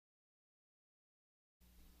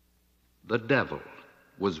The devil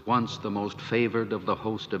was once the most favored of the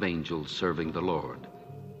host of angels serving the Lord.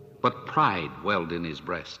 But pride welled in his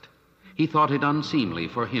breast. He thought it unseemly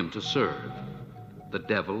for him to serve. The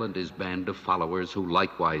devil and his band of followers, who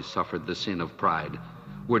likewise suffered the sin of pride,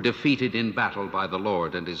 were defeated in battle by the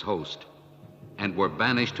Lord and his host, and were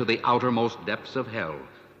banished to the outermost depths of hell,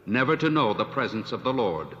 never to know the presence of the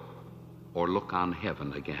Lord or look on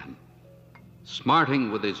heaven again.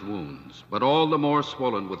 Smarting with his wounds, but all the more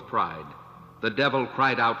swollen with pride, the devil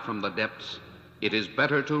cried out from the depths, "It is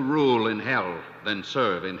better to rule in hell than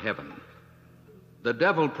serve in heaven." The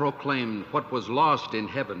devil proclaimed what was lost in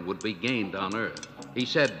heaven would be gained on earth. He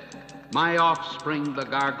said, "My offspring, the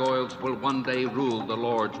gargoyles, will one day rule the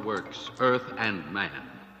Lord's works, earth and man."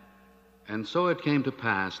 And so it came to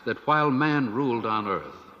pass that while man ruled on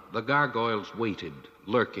earth, the gargoyles waited,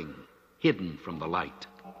 lurking, hidden from the light.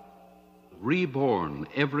 Reborn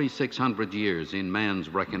every 600 years in man's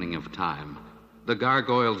reckoning of time, the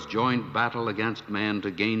gargoyles joined battle against man to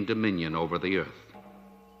gain dominion over the earth.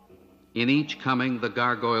 In each coming, the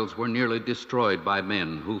gargoyles were nearly destroyed by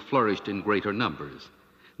men who flourished in greater numbers.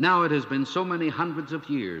 Now it has been so many hundreds of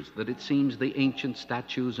years that it seems the ancient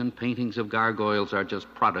statues and paintings of gargoyles are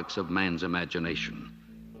just products of man's imagination.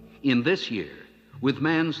 In this year, with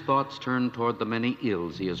man's thoughts turned toward the many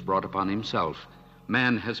ills he has brought upon himself,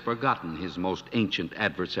 man has forgotten his most ancient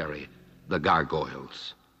adversary, the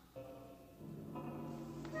gargoyles.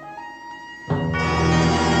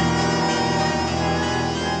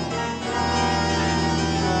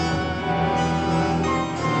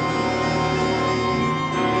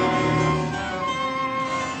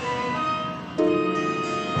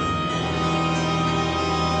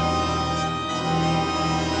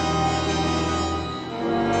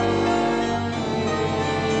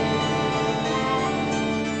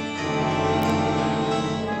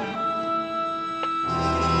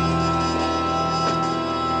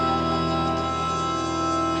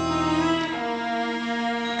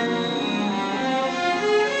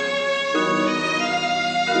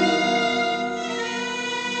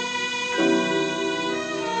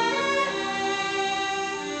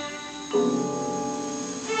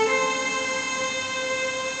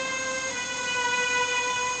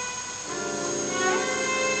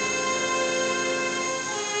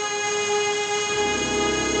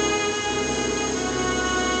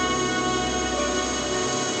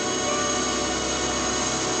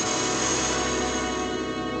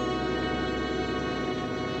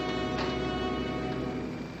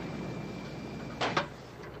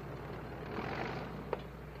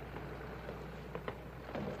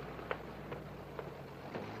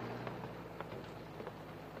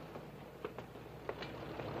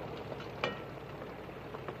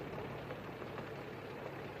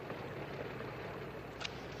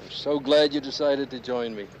 So glad you decided to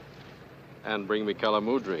join me and bring me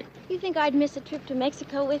calamudri. You think I'd miss a trip to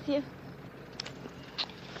Mexico with you?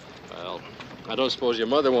 Well, I don't suppose your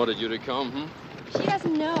mother wanted you to come, She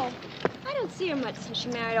doesn't know. I don't see her much since she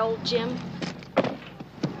married old Jim.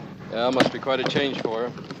 Yeah, it must be quite a change for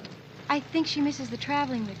her. I think she misses the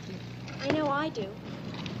traveling with you. I know I do.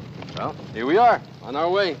 Well, here we are, on our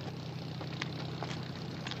way.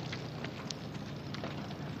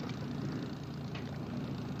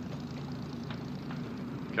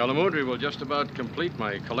 Calamudri will just about complete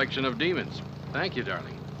my collection of demons. Thank you,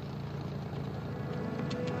 darling.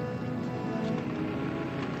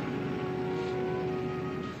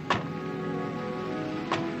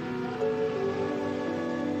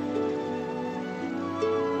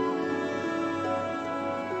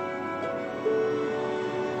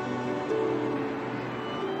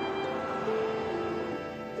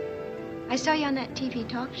 I saw you on that TV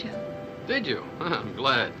talk show. Did you? I'm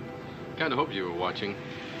glad. Kind of hoped you were watching.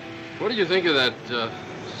 What did you think of that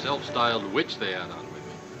self-styled witch they had on with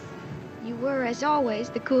me? You were, as always,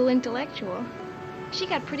 the cool intellectual. She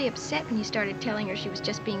got pretty upset when you started telling her she was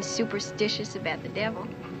just being superstitious about the devil.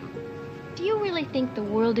 Do you really think the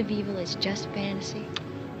world of evil is just fantasy?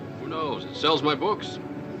 Who knows? It sells my books.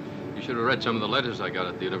 You should have read some of the letters I got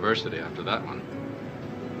at the university after that one.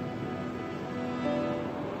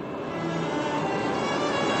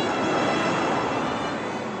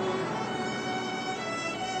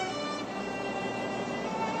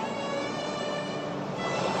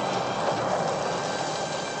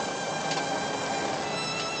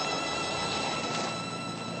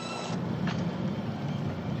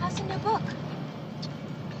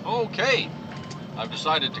 Okay. I've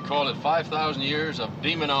decided to call it 5,000 Years of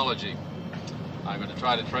Demonology. I'm going to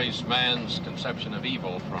try to trace man's conception of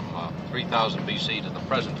evil from 3000 BC to the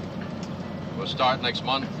present. We'll start next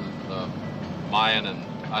month with the Mayan and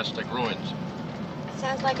Aztec ruins.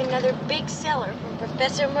 Sounds like another big seller from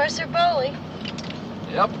Professor Mercer Bowley.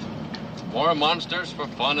 Yep. More monsters for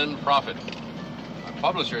fun and profit. Our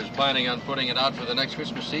publisher is planning on putting it out for the next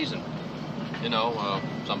Christmas season. You know,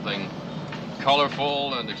 something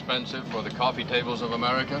colorful and expensive for the coffee tables of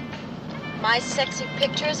America. My sexy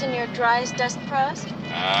pictures in your dry as dust prose?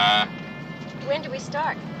 When do we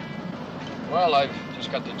start? Well, I've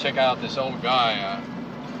just got to check out this old guy.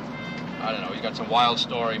 I don't know, he's got some wild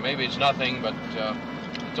story. Maybe it's nothing, but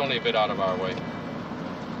it's only a bit out of our way.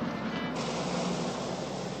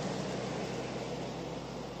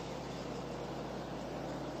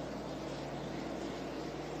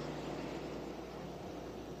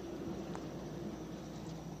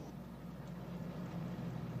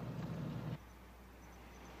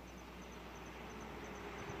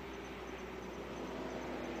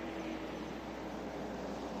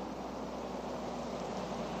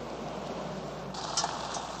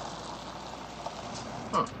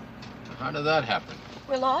 Huh. How did that happen?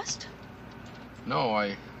 We're lost? No,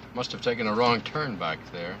 I must have taken a wrong turn back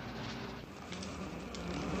there.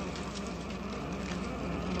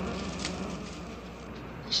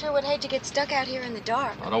 I sure would hate to get stuck out here in the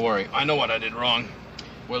dark. Oh, don't worry. I know what I did wrong.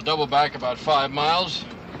 We'll double back about 5 miles.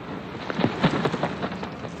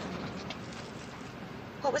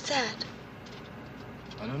 What was that?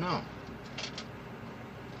 I don't know.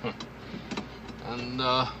 Huh.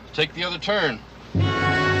 And take the other turn.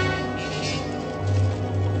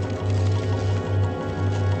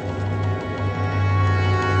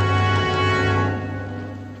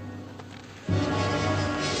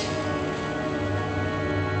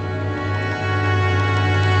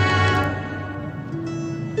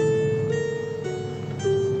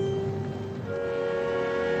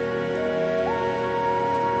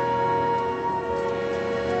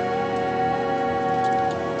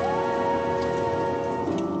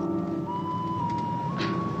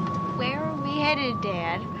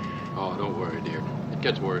 Dad. Oh, don't worry, dear. It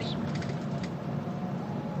gets worse.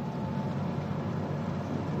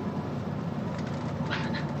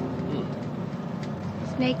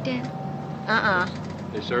 Snake Den?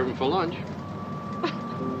 They serve him for lunch.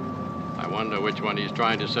 I wonder which one he's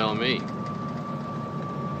trying to sell me.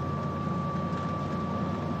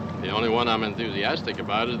 The only one I'm enthusiastic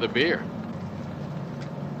about is the beer.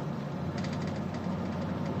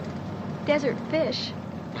 Desert fish.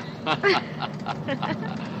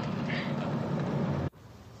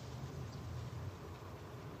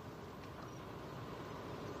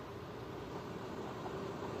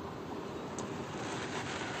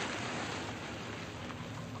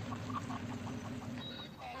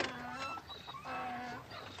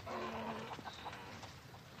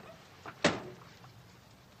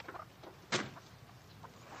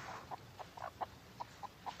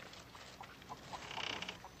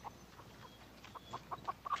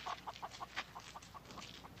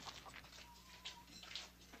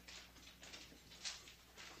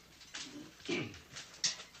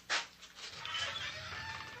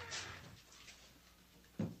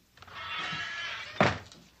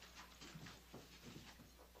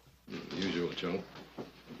 Usual, Joe.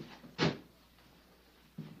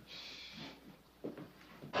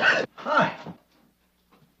 Hi.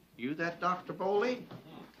 You that Dr. Bowley?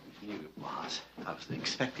 Knew it was. I was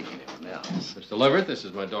expecting anyone else. Mr. Leverett, this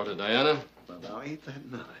is my daughter, Diana. Well, now, ain't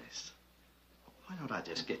that nice? Why don't I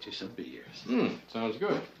just get you some beers? Sounds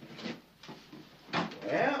good.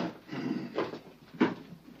 Well,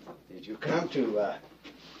 did you come to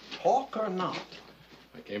talk or not?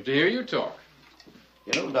 I came to hear you talk.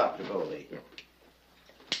 You know, Dr. Bowley,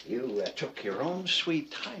 you took your own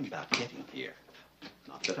sweet time about getting here.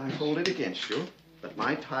 Not that I hold it against you, but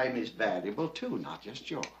my time is valuable, too, not just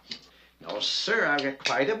yours. No, sir, I've got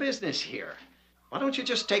quite a business here. Why don't you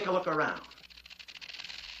just take a look around?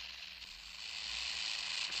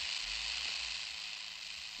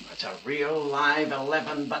 That's a real live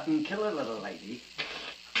 11-button killer, little lady.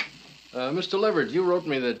 Mr. Leverett, you wrote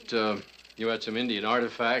me that you had some Indian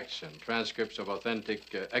artifacts and transcripts of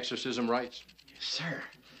authentic exorcism rites. Yes, sir.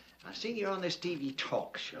 I seen you on this TV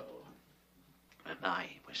talk show. And I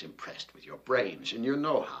was impressed with your brains and your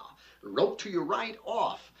know-how. Wrote to you right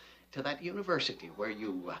off to that university where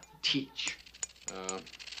you teach.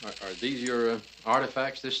 Are these your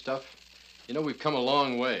artifacts, this stuff? You know, we've come a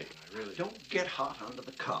long way. I really... Don't get hot under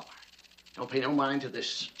the collar. Don't pay no mind to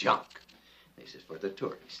this junk. This is for the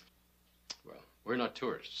tourists. Well, we're not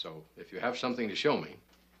tourists, so if you have something to show me...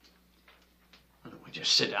 Why don't we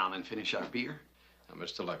just sit down and finish our beer? Now,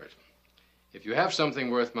 Mr. Leverett, if you have something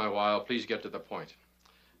worth my while, please get to the point.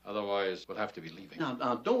 Otherwise, we'll have to be leaving.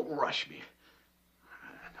 Now, don't rush me.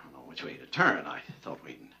 I don't know which way to turn. I thought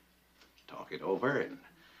we'd talk it over, and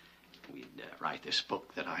we'd write this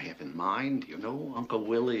book that I have in mind. You know, Uncle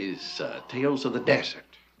Willie's Tales of the Desert.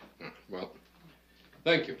 Well,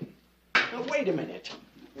 thank you. Now, wait a minute.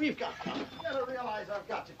 You gotta realize I've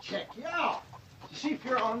got to check you out to see if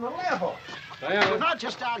you're on the level. You're not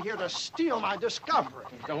just out here to steal my discovery.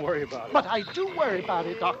 Don't worry about it. But I do worry about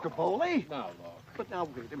it, Dr. Bowley. Now, Lord. But now,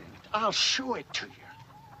 wait a minute. I'll show it to you.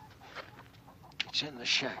 It's in the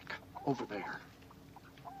shack over there.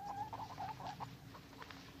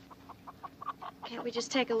 Can't we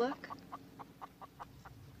just take a look?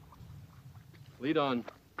 Lead on.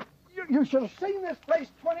 You should have seen this place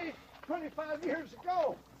 25 years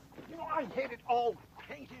ago. You know, I had it all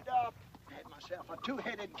painted up. Had myself a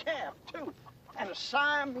two-headed calf, too, and a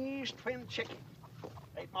Siamese twin chicken.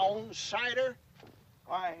 Made my own cider.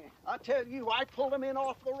 Why, I tell you, I pulled them in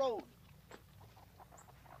off the road.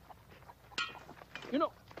 You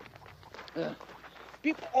know,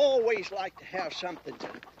 people always like to have something to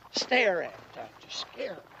stare at, to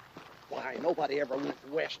scare them. Why, nobody ever went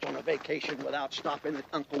west on a vacation without stopping at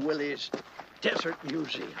Uncle Willie's Desert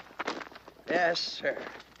Museum. Yes, sir.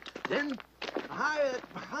 Then the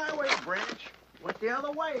highway branch went the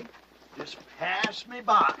other way. Just passed me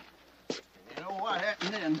by. And you know what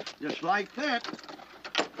happened then? Just like that,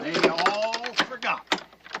 they all forgot.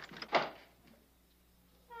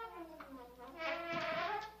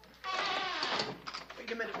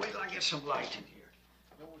 Wait a minute, wait till I get some light in here.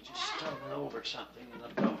 No, we're just stumbling over something in the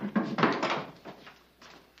dark.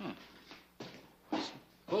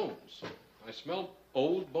 Bones. I smell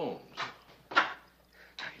old bones. I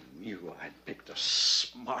knew I'd picked a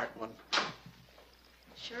smart one.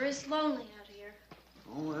 Sure is lonely out here.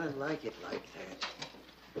 Oh, I like it like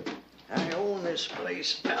that. I own this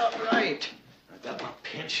place outright. I got my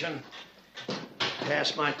pension.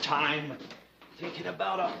 Pass my time thinking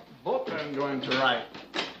about a book I'm going to write.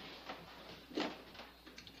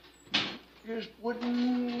 You just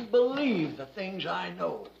wouldn't believe the things I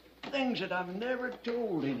know. Things that I've never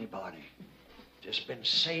told anybody. Just been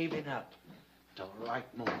saving up till the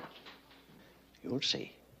right moment. You'll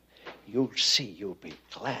see. You'll see. You'll be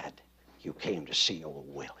glad you came to see old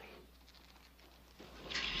Willie.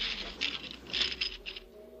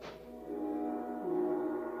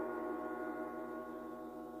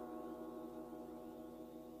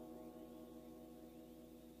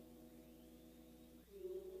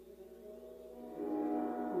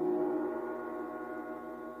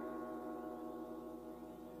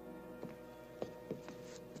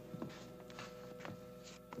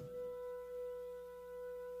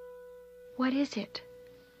 What is it?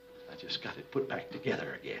 I just got it put back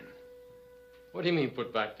together again. What do you mean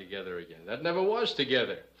put back together again? That never was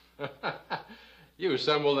together. You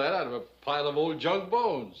assembled that out of a pile of old junk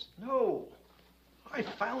bones. No. I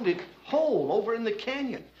found it whole over in the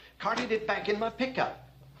canyon. Carted it back in my pickup.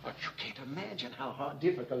 But you can't imagine how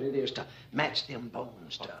difficult it is to match them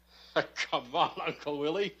bones to. Come on, Uncle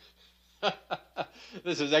Willie.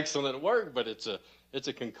 This is excellent work, but it's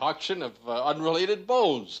a concoction of unrelated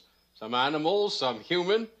bones. Some animal, some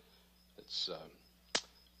human. It's,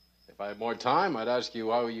 if I had more time, I'd ask you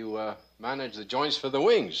how you manage the joints for the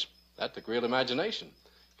wings. That took real imagination.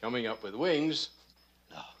 Coming up with wings.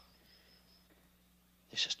 No.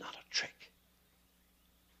 This is not a trick.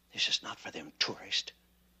 This is not for them tourists.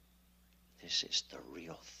 This is the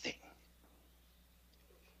real thing.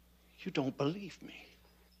 You don't believe me.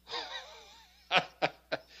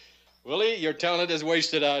 Willie, your talent is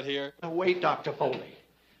wasted out here. Now, wait, Dr. Bowley.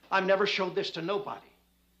 I've never showed this to nobody.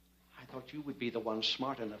 I thought you would be the one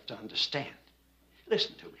smart enough to understand.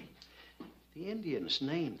 Listen to me. The Indians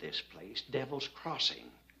named this place Devil's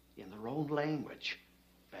Crossing in their own language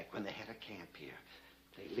back when they had a camp here.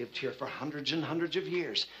 They lived here for hundreds and hundreds of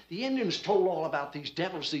years. The Indians told all about these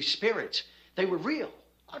devils, these spirits. They were real.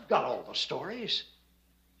 I've got all the stories.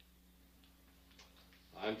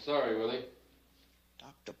 I'm sorry, Willie.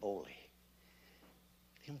 Dr. Bowley,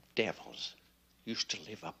 them devils used to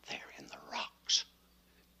live up there in the rocks.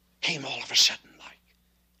 Came all of a sudden, like.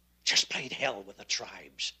 Just played hell with the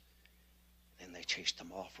tribes. Then they chased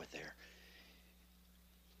them off with their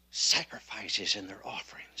sacrifices and their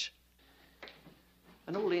offerings.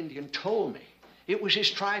 An old Indian told me it was his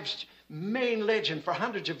tribe's main legend for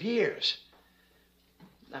hundreds of years.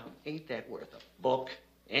 Now, ain't that worth a book,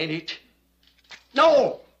 ain't it?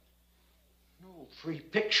 No! No free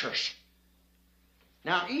pictures.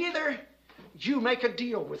 Now, either you make a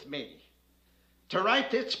deal with me to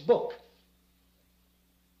write this book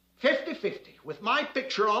 50-50 with my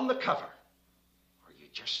picture on the cover, or you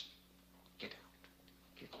just get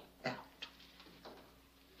out. Get out.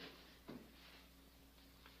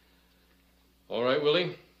 All right,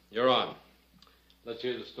 Willie, you're on. Let's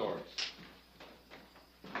hear the story.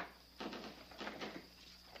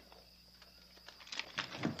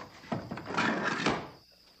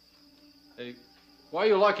 Hey, why are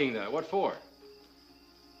you locking that? What for?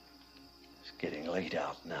 It's getting late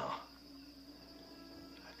out now.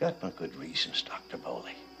 I've got my good reasons, Dr.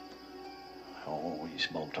 Bowley. I always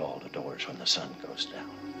bolt all the doors when the sun goes down.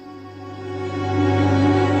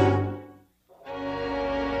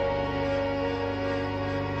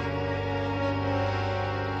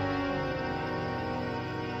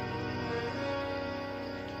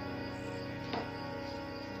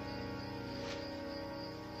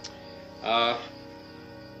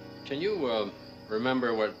 Can you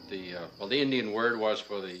remember what the Indian word was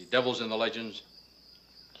for the devils in the legends?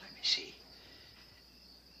 Let me see.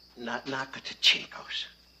 Nakatachinkos.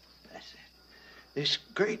 That's it. This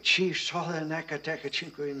great chief saw the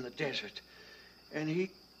Nakatakachinko in the desert, and he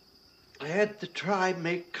had the tribe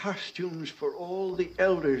make costumes for all the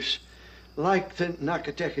elders, like the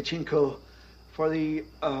Nakatakachinko, for the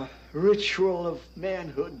ritual of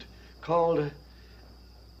manhood called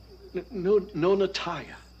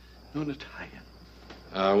Nonataya. Nonataya.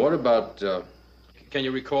 What about, can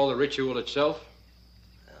you recall the ritual itself?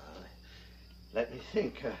 Let me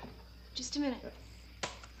think. Just a minute.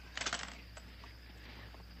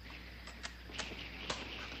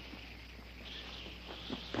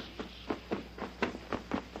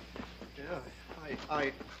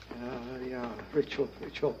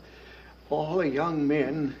 Ritual. All the young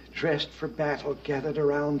men dressed for battle gathered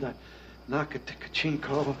around the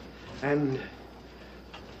Nakatakachinko and...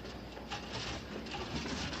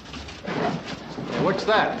 What's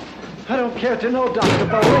that? I don't care to know, Dr.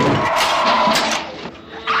 Bowley.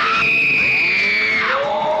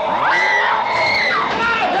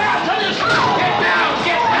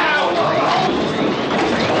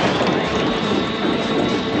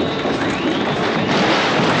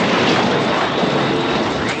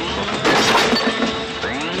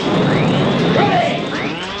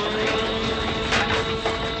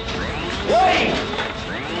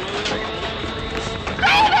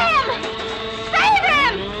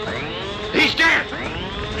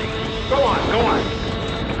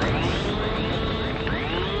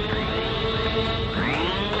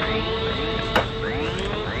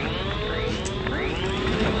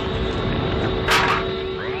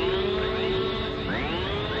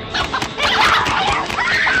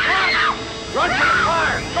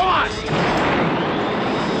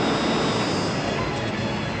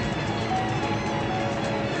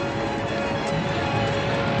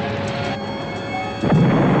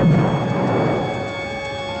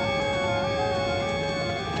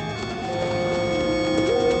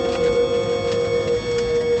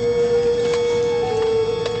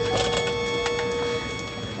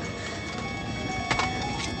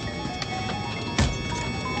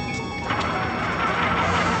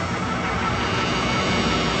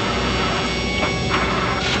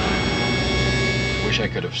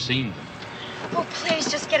 Seen them. Oh, please,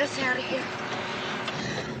 just get us out of here.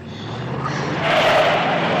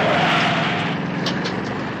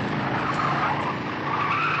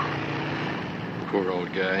 Poor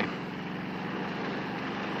old guy.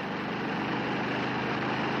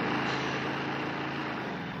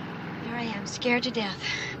 Here I am, scared to death,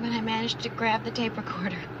 but I managed to grab the tape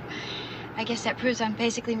recorder. I guess that proves I'm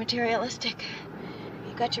basically materialistic.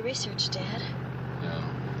 You got your research, Dad. Yeah.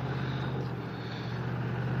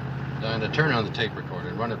 Diana, turn on the tape recorder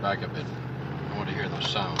and run it back a bit. I want to hear those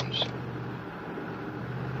sounds.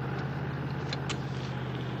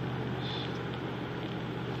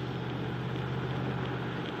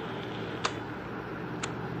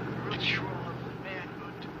 Ritual of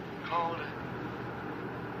manhood called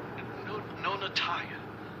Nonataya.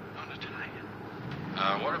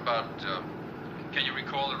 What about, can you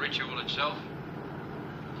recall the ritual itself?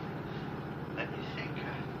 Let me think.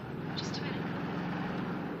 Just a minute.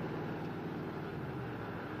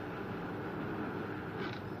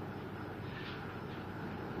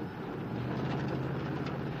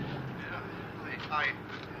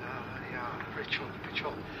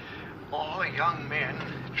 Ritual. All young men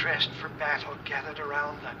dressed for battle gathered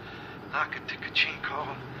around the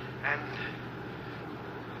Nakatakachinko and...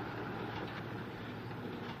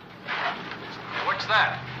 What's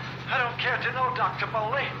that? I don't care to know, Dr.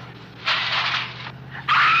 Bowley.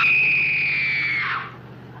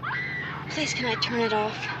 Please, can I turn it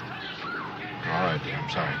off? All right, dear, I'm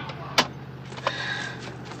sorry.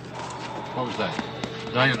 What was that?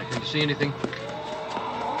 Diana, can you see anything?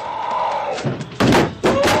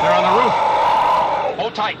 They're on the roof.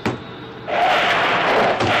 Hold tight.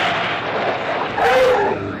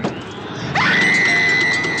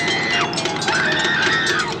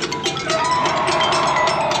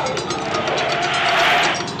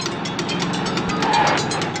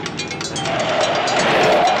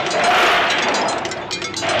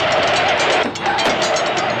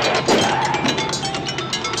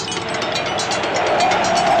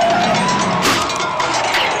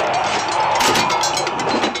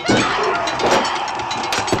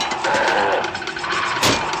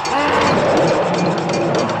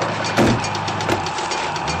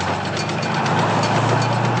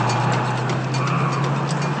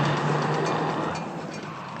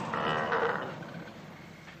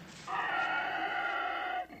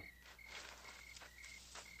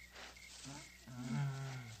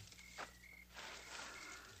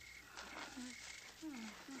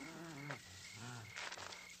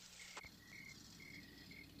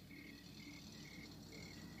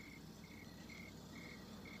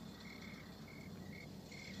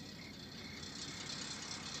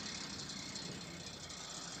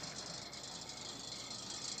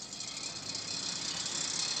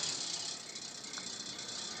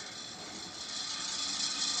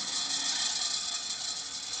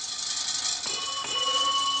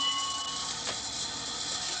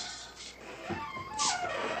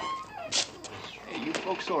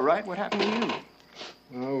 Folks all right? What happened to you?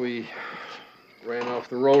 Oh, we ran off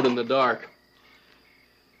the road in the dark.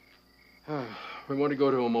 We want to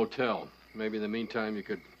go to a motel. Maybe in the meantime you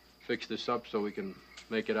could fix this up so we can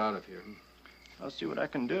make it out of here. I'll see what I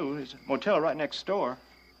can do. There's a motel right next door.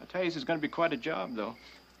 I tell you, this is going to be quite a job, though.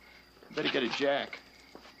 I better get a jack.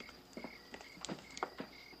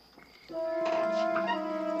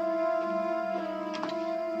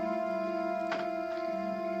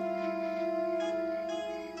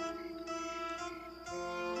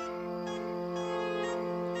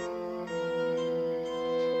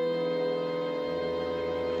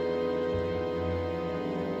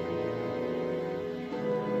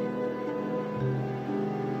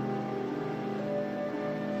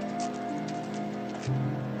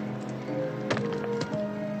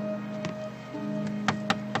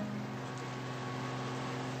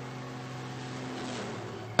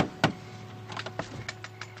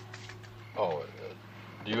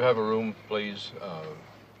 Do you have a room, please?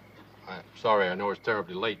 Sorry, I know it's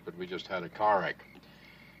terribly late, but we just had a car wreck.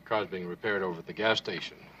 The car's being repaired over at the gas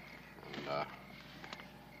station. And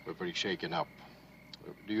we're pretty shaken up.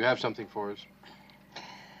 Do you have something for us?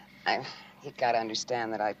 You gotta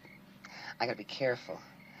understand that I gotta be careful.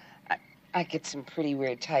 I get some pretty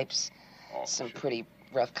weird types. Oh, some sure. pretty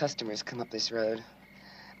rough customers come up this road.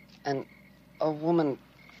 And a woman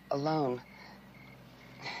alone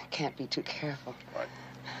can't be too careful. Right.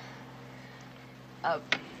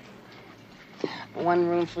 One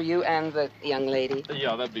room for you and the young lady.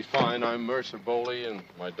 Yeah, that'd be fine. I'm Mercer Bowley and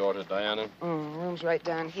my daughter Diana. Room's right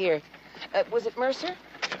down here. Was it Mercer?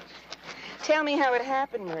 Yes. Tell me how it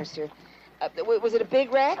happened, Mercer. Was it a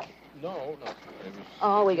big wreck? No. It was...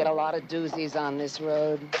 Oh, we got a lot of doozies on this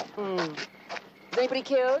road. Is anybody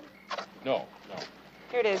killed? No.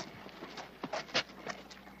 Here it is.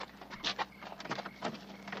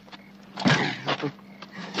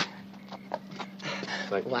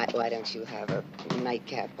 Why don't you have a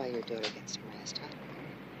nightcap while your daughter gets some rest, huh?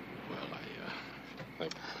 Well, I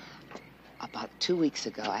think... About 2 weeks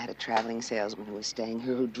ago, I had a traveling salesman who was staying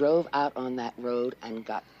here who drove out on that road and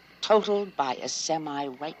got totaled by a semi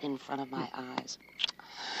right in front of my eyes.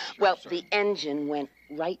 Well, the engine went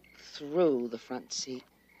right through the front seat.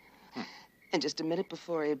 And just a minute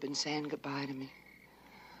before, he had been saying goodbye to me.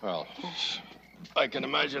 Well, I can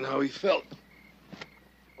imagine how he felt.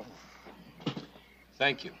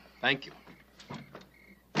 Thank you. What's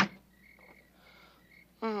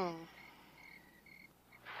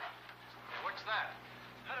that?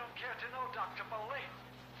 I don't care to know, Dr. Bowley.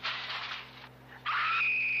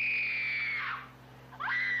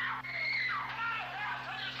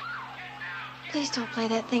 Please don't play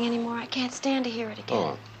that thing anymore. I can't stand to hear it again.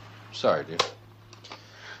 Oh, sorry, dear.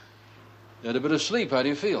 You had a bit of sleep. How do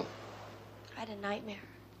you feel? I had a nightmare.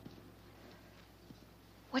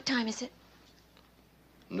 What time is it?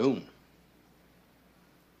 Noon.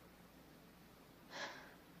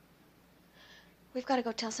 We've got to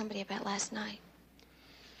go tell somebody about last night.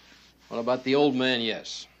 Well, about the old man,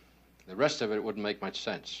 yes. The rest of it wouldn't make much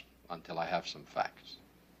sense until I have some facts.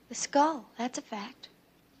 The skull, that's a fact.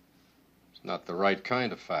 It's not the right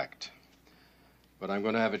kind of fact. But I'm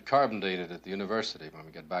going to have it carbon dated at the university when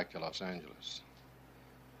we get back to Los Angeles.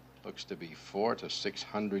 Looks to be 400 to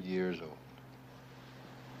 600 years old.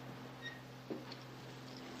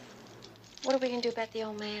 What are we going to do about the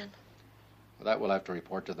old man? Well, that we'll have to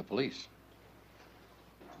report to the police.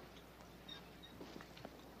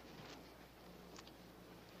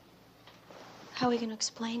 How are we going to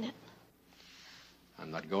explain it? I'm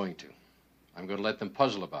not going to. I'm going to let them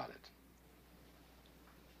puzzle about it.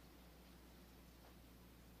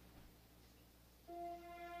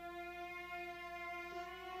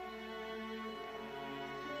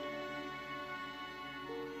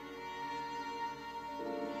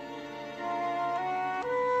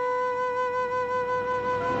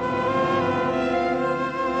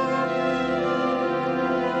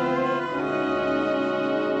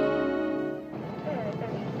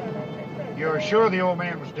 You're sure the old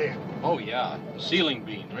man was dead? Oh, yeah. The ceiling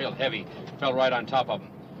beam, real heavy, fell right on top of him.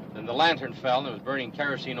 Then the lantern fell, and it was burning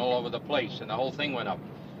kerosene all over the place, and the whole thing went up.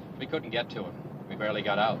 We couldn't get to him. We barely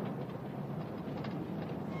got out.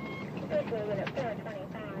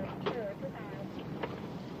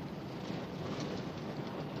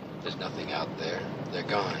 There's nothing out there. They're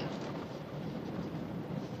gone.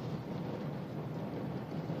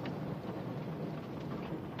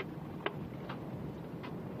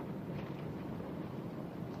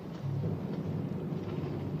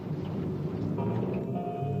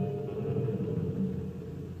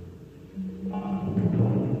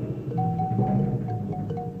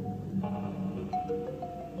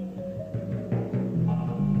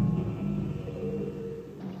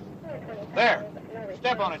 There.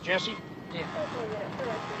 Step on it, Jesse. Yeah.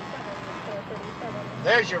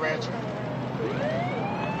 There's your answer.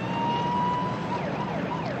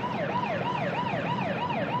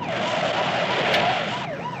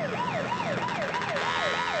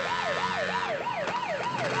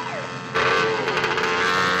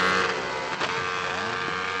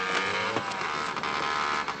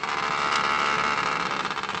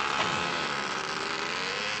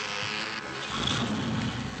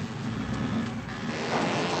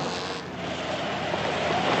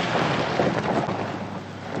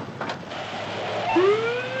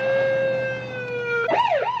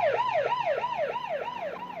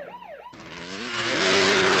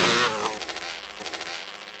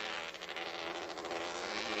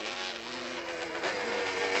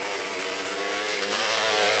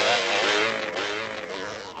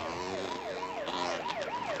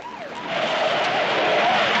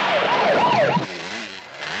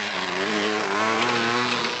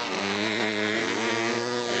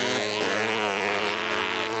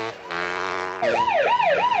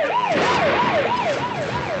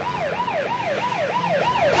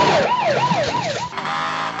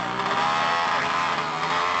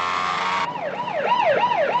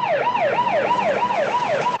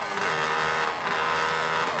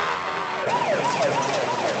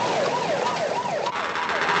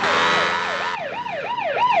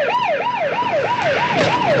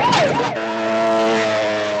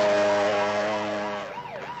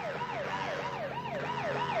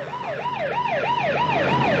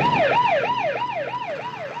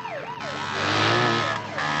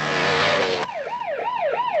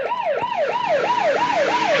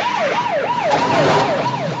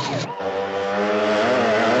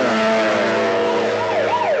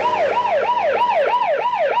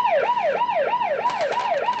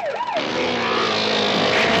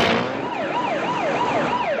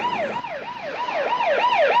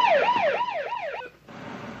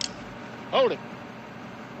 Hold it.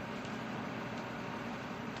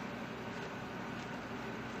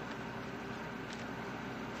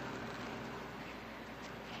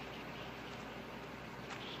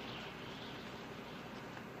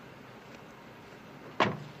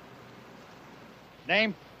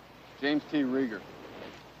 Name? James T. Rieger.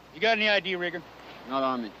 You got any ID, Rieger? Not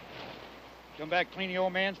on me. Come back clean the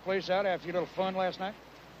old man's place out after your little fun last night?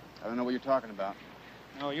 I don't know what you're talking about.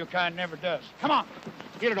 No, your kind never does. Come on,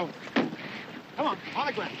 get it over. Come on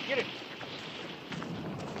the ground, get it.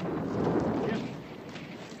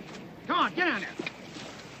 Come on, get down there.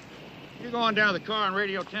 You go on down to the car and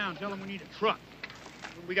radio town, tell them we need a truck.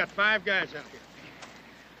 We got 5 guys out here.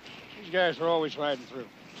 These guys are always riding through.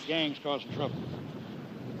 Gangs causing trouble.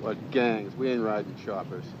 What gangs? We ain't riding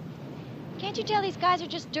choppers. Can't you tell these guys are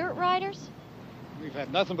just dirt riders? We've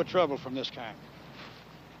had nothing but trouble from this kind.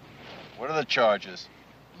 What are the charges?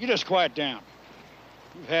 You just quiet down.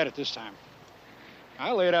 You've had it this time.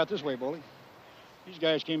 I'll lay it out this way, Bully. These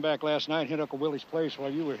guys came back last night and hit Uncle Willie's place while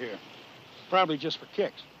you were here. Probably just for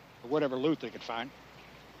kicks, or whatever loot they could find.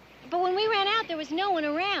 But when we ran out, there was no one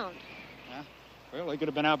around. Huh? Well, they could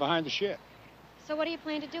have been out behind the shed. So what do you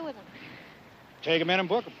plan to do with them? Take them in and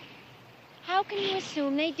book them. How can you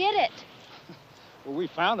assume they did it? Well, we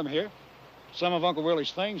found them here. Some of Uncle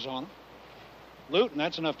Willie's things on them. Loot, and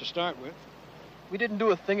that's enough to start with. We didn't do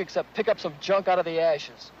a thing except pick up some junk out of the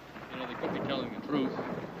ashes. You know, they could be telling the truth.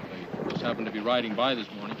 They just happened to be riding by this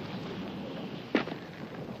morning.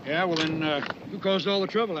 Yeah, well then, who caused all the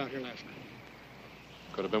trouble out here last night?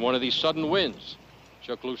 Could have been one of these sudden winds.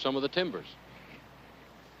 Shook loose some of the timbers.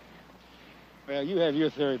 Well, you have your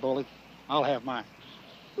theory, Bully. I'll have mine.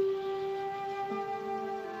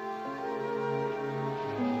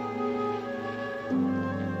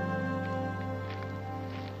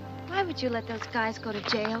 Why would you let those guys go to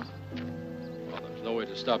jail? Well, there's no way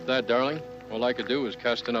to stop that, darling. All I could do was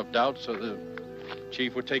cast enough doubt so the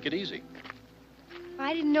chief would take it easy.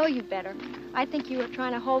 I didn't know you better. I think you were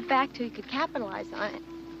trying to hold back till you could capitalize on it.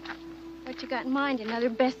 What you got in mind, another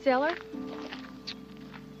bestseller?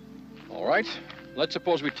 All right. Let's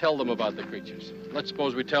suppose we tell them about the creatures. Let's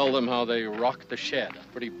suppose we tell them how they rocked the shed,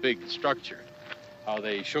 a pretty big structure. How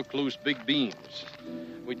they shook loose big beams.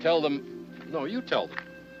 We tell them... No, you tell them.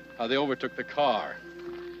 How they overtook the car.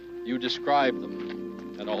 You describe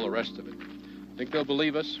them, and all the rest of it. Think they'll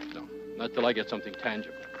believe us? No, not till I get something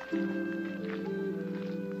tangible.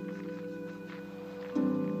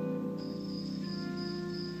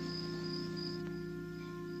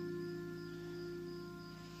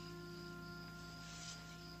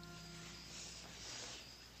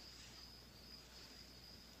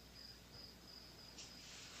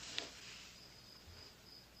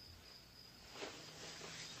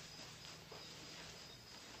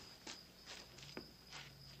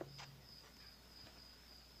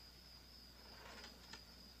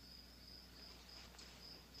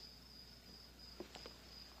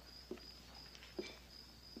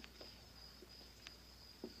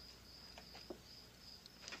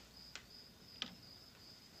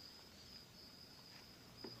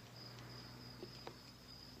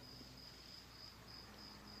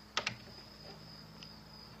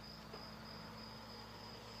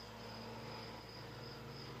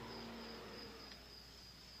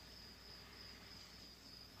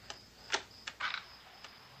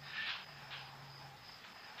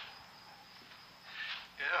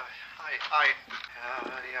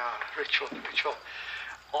 Ritual.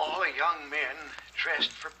 All young men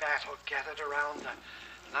dressed for battle gathered around the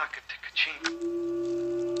Nakaticachi.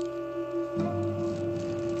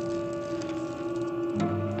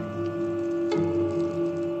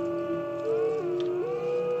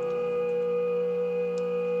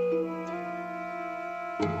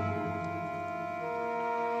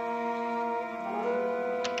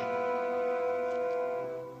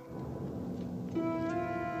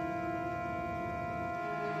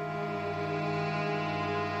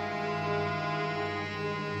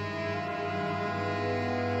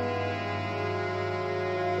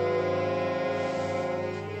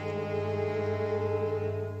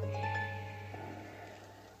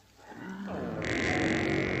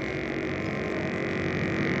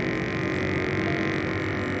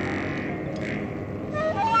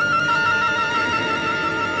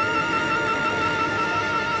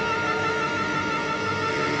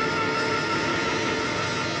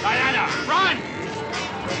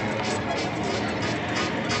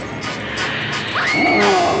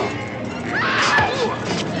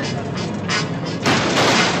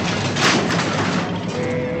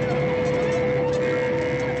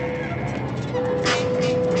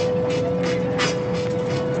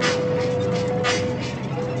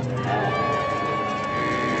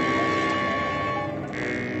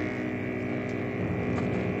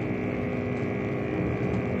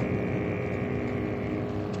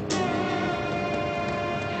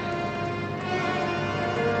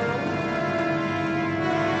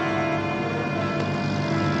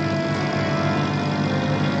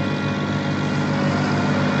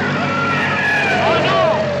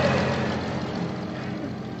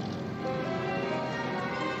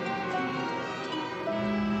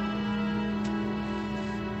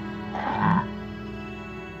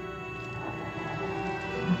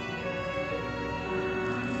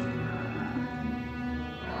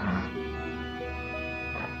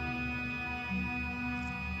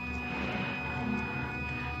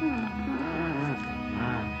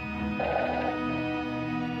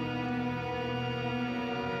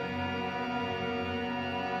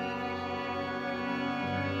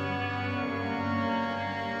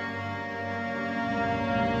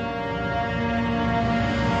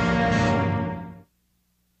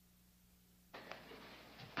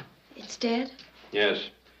 Dead? Yes.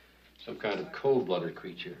 Some kind of cold-blooded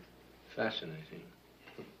creature. Fascinating.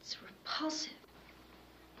 It's repulsive.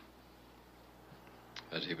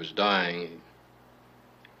 As he was dying,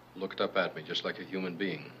 he looked up at me just like a human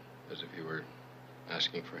being, as if he were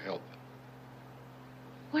asking for help.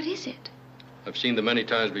 What is it? I've seen them many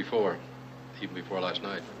times before, even before last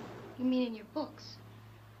night. You mean in your books?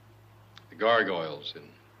 The gargoyles in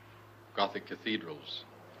Gothic cathedrals,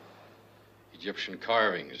 Egyptian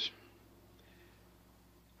carvings.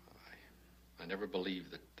 I never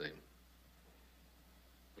believed that they...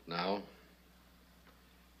 But now,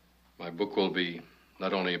 my book will be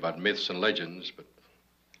not only about myths and legends, but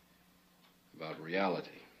about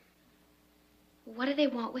reality. What do they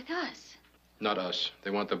want with us? Not us.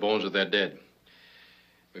 They want the bones of their dead.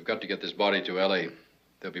 We've got to get this body to L.A.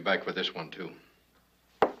 They'll be back for this one, too.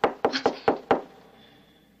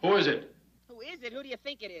 Who is it? Who is it? Who do you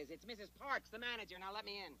think it is? It's Mrs. Parks, the manager. Now let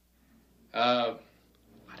me in. I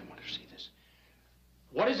don't want to see this.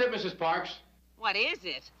 What is it, Mrs. Parks? What is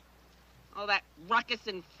it? All that ruckus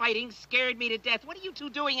and fighting scared me to death. What are you two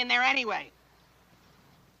doing in there anyway?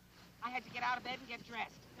 I had to get out of bed and get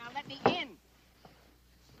dressed. Now let me in.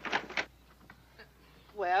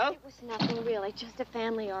 Well? It was nothing really, just a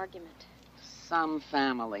family argument. Some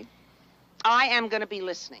family. I am going to be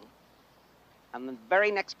listening. And the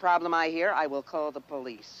very next problem I hear, I will call the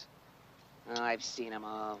police. I've seen them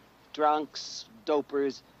all. Drunks,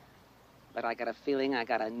 dopers. But I got a feeling I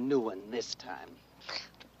got a new one this time.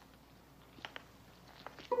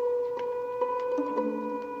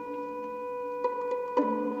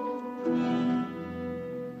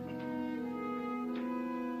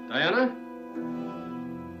 Diana?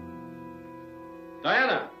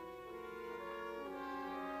 Diana?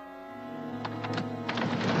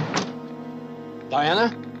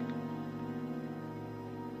 Diana?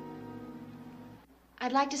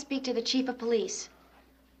 I'd like to speak to the chief of police.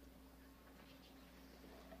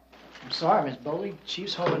 I'm sorry, Miss Bowley.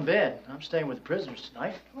 Chief's home in bed. I'm staying with the prisoners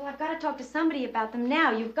tonight. Well, I've got to talk to somebody about them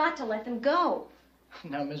now. You've got to let them go.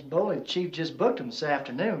 Now, Miss Bowley, the chief just booked them this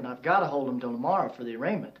afternoon. I've got to hold them till tomorrow for the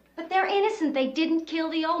arraignment. But they're innocent. They didn't kill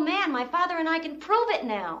the old man. My father and I can prove it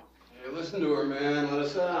now. Hey, listen to her, man. Let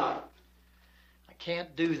us out. I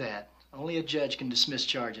can't do that. Only a judge can dismiss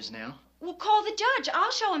charges now. Well, call the judge.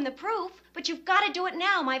 I'll show him the proof. But you've got to do it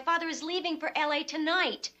now. My father is leaving for L.A.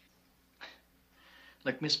 tonight.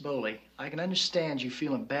 Look, Miss Bowley, I can understand you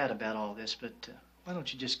feeling bad about all this, but why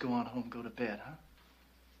don't you just go on home and go to bed, huh?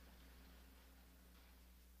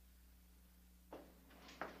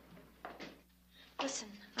 Listen,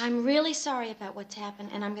 I'm really sorry about what's happened,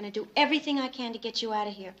 and I'm going to do everything I can to get you out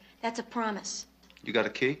of here. That's a promise. You got a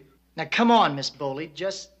key? Now, come on, Miss Bowley.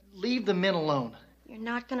 Just leave the men alone. You're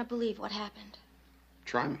not going to believe what happened.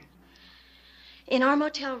 Try me. In our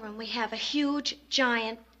motel room, we have a huge,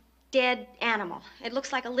 giant, dead animal. It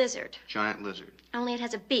looks like a lizard. Giant lizard. Only it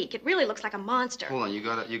has a beak. It really looks like a monster. Hold on, you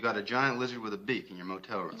got a giant lizard with a beak in your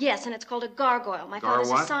motel room. Yes, and it's called a gargoyle. My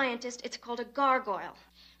father's a scientist. It's called a gargoyle.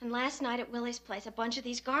 And last night at Willie's place, a bunch of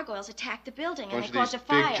these gargoyles attacked the building, and they caused a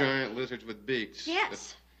fire. Big giant lizards with beaks.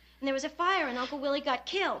 Yes. And there was a fire, and Uncle Willie got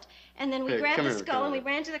killed. And then we grabbed the skull, and we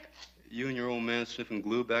ran to the... You and your old man sniffing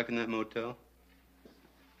glue back in that motel?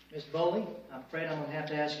 Miss Bowley, I'm afraid I'm going to have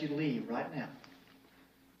to ask you to leave right now.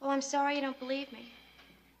 Oh, I'm sorry you don't believe me.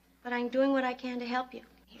 But I'm doing what I can to help you.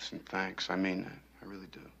 Listen, thanks. I mean that. I really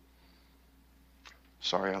do.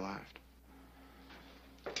 Sorry I laughed.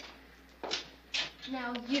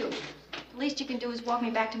 Now, you. The least you can do is walk me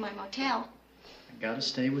back to my motel. I gotta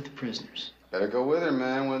stay with the prisoners. Better go with her,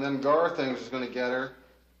 man. One of them Gar things is gonna get her.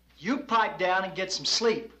 You pipe down and get some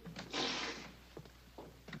sleep.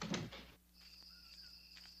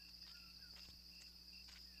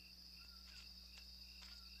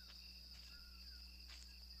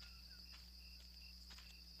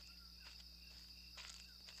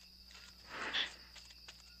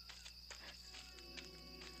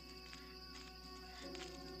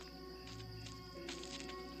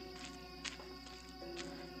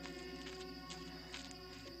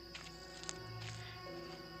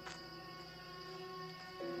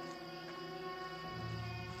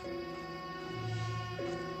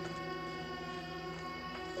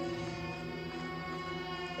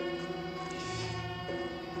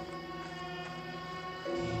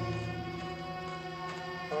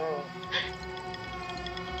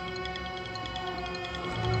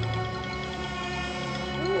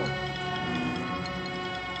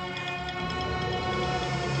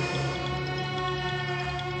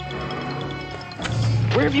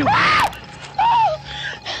 Where have you... Ah! Oh!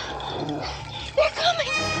 They're coming!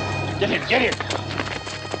 Get in, get in!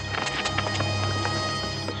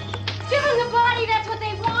 Give them the body, that's what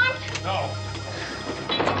they want! No.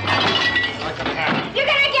 Not gonna happen. You're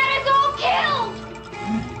gonna get us all killed!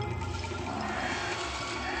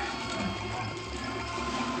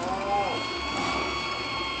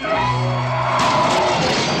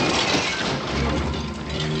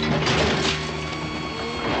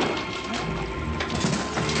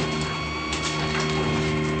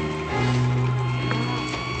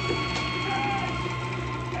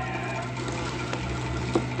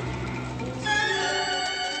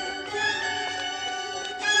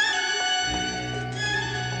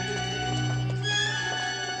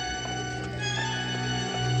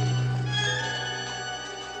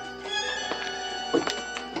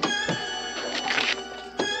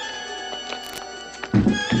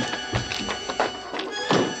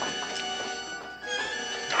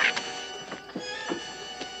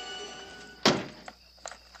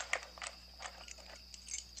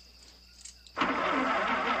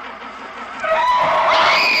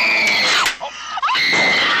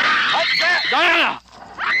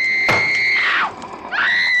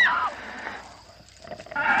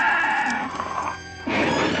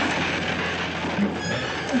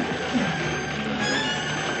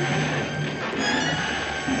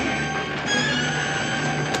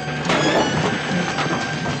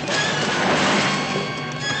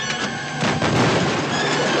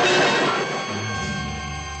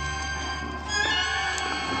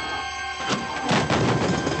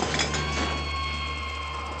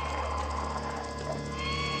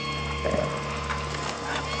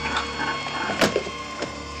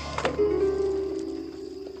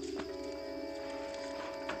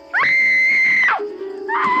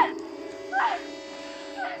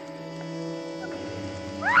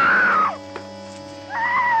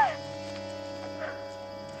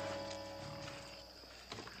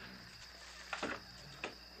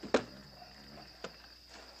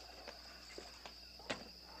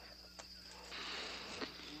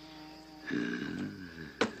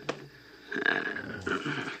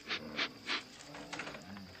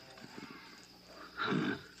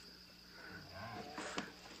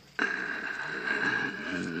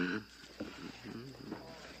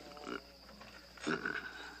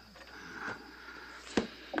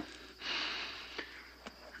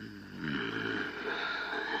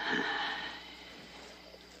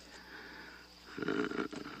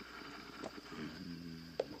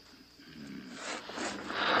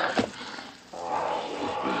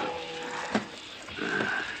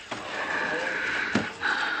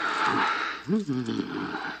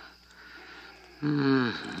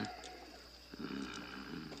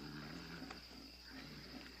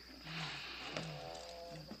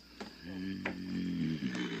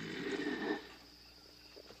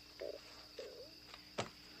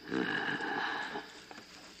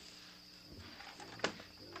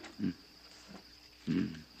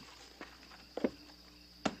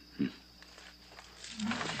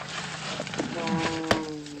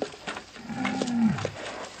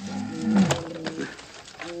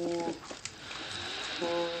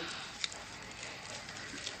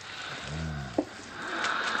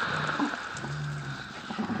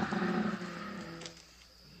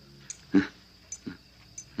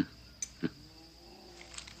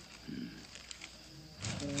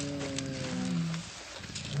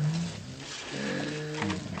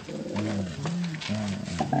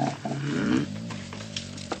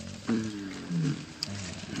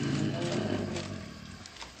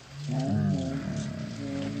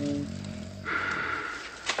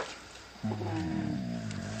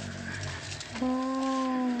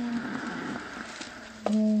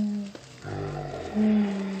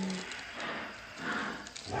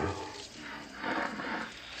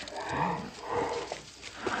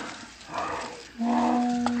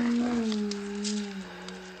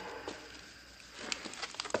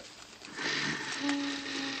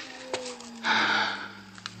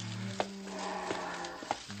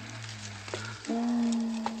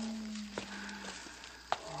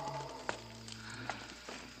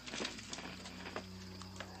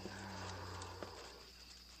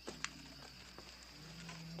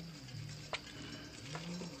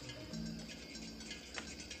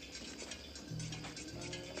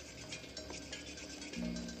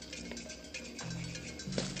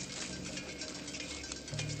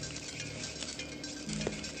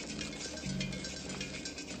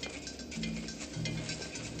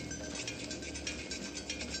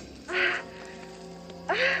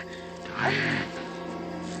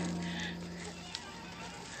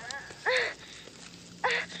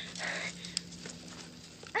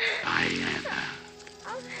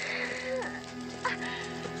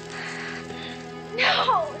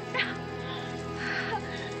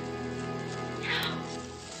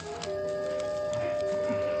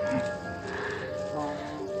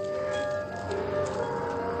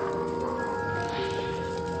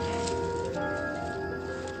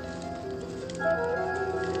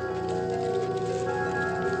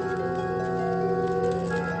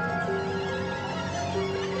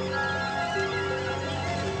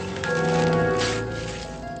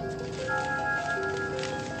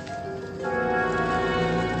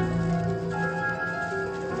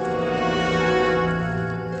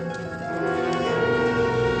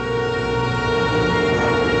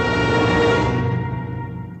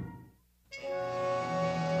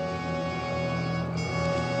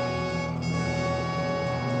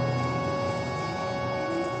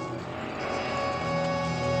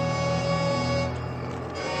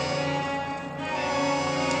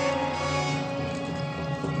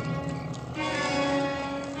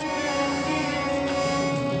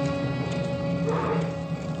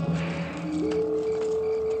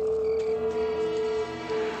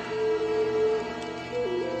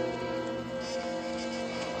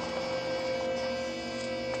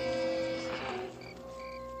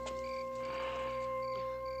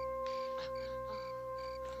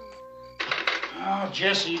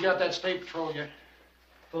 Jesse, you got that state patrol yet?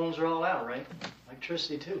 Phones are all out, right?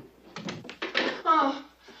 Electricity, too.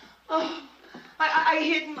 I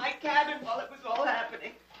hid in my cabin while it was all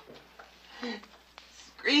happening.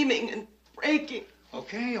 Screaming and breaking.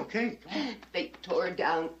 Okay, come on. They tore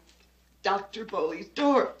down Dr. Bowley's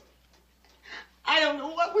door. I don't know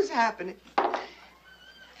what was happening.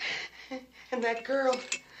 And that girl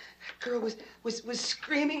was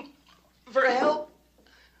screaming for help.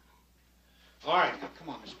 All right, now, come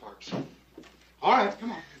on, Miss Parks. All right,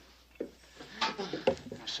 come on.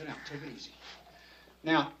 Now, sit down. Take it easy.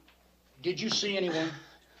 Now, did you see anyone?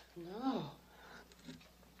 No,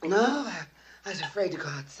 I was afraid to go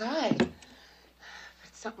outside. But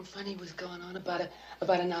something funny was going on about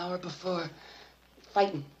an hour before.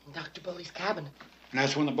 Fighting in Dr. Bowley's cabin. And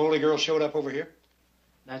that's when the Bowley girl showed up over here?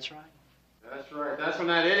 That's right. That's right. That's when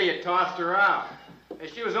that idiot tossed her out. Hey,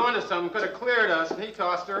 she was onto something, could have cleared us, and he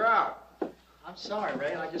tossed her out. I'm sorry,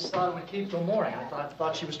 Ray. I just thought it would keep till morning. I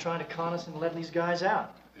thought she was trying to con us into letting these guys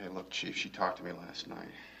out. Hey, look, Chief, she talked to me last night.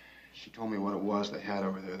 She told me what it was they had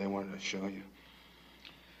over there. They wanted to show you.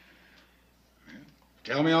 Well,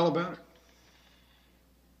 tell me all about it.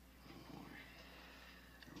 Oh, boy.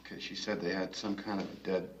 Okay, she said they had some kind of a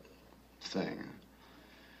dead thing.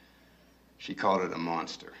 She called it a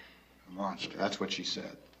monster. A monster. That's what she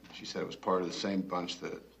said. She said it was part of the same bunch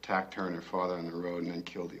that attacked her and her father on the road and then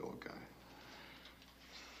killed the old guy.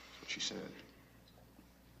 That's what she said.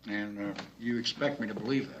 And you expect me to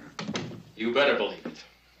believe that? You better believe it.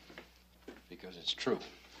 Because it's true.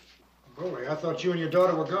 Goalie, I thought you and your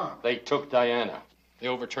daughter were gone. They took Diana. They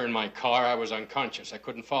overturned my car. I was unconscious. I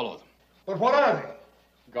couldn't follow them. But what are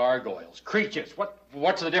they? Gargoyles. Creatures.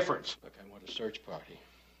 What's the difference? Look, I want a search party.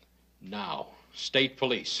 Now. State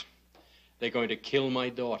police. They're going to kill my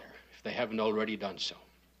daughter if they haven't already done so.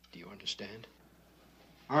 Do you understand?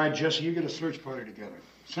 All right, Jesse, you get a search party together.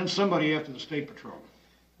 Send somebody after the state patrol.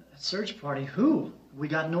 A search party? Who? We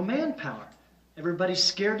got no manpower. Everybody's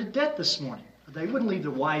scared to death this morning. They wouldn't leave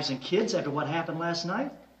their wives and kids after what happened last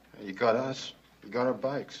night. You got us. You got our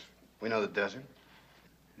bikes. We know the desert.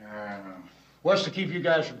 No. What's to keep you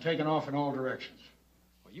guys from taking off in all directions?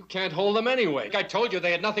 Well, you can't hold them anyway. I told you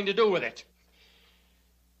they had nothing to do with it.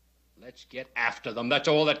 Let's get after them. That's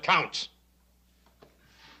all that counts.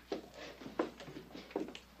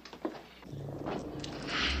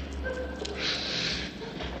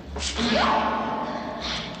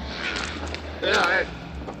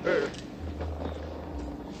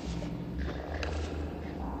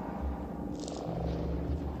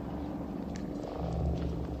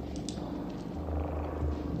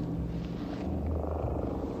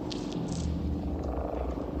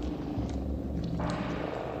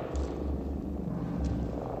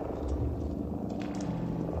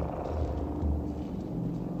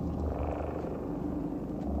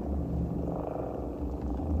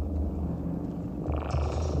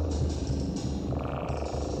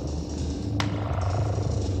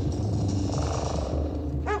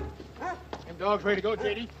 Dogs ready to go,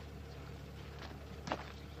 J.D.? You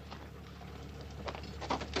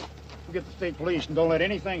get the state police and don't let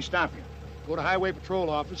anything stop you. Go to Highway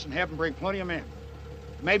Patrol office and have them bring plenty of men.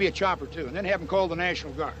 Maybe a chopper, too, and then have them call the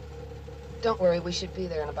National Guard. Don't worry, we should be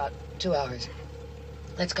there in about 2 hours.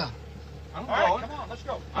 Let's go. I'm going. All right, come on, let's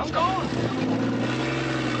go. I'm going.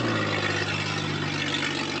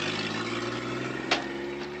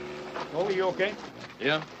 Oh, you okay?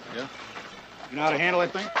 Yeah. You know how to handle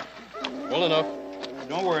that thing? Well enough.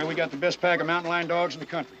 Don't worry, we got the best pack of mountain lion dogs in the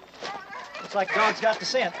country. Looks like dogs got the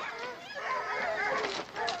scent.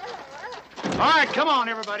 All right, come on,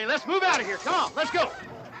 everybody. Let's move out of here. Come on, let's go.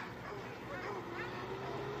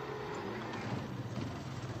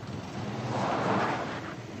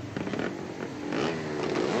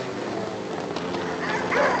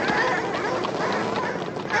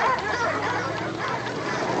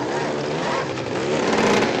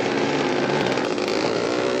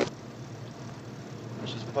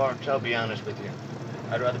 I'll be honest with you.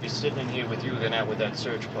 I'd rather be sitting in here with you than out with that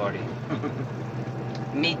search party.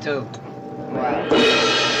 Me too.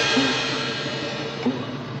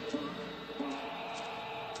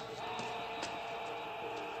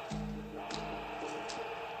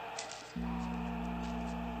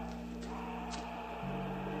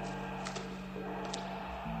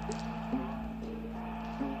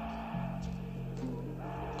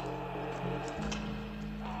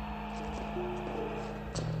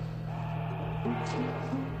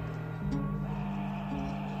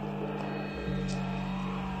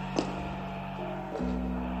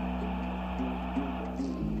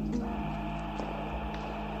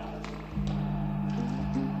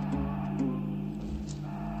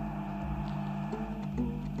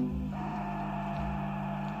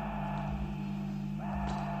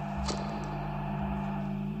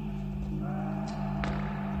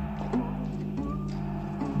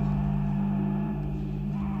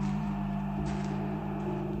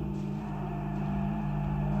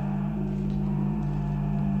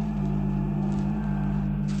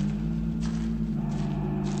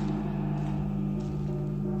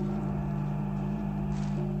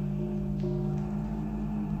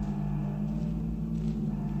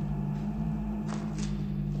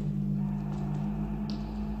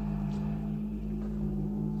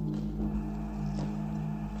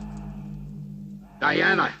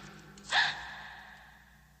 Diana!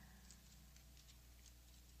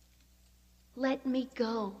 Let me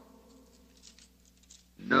go.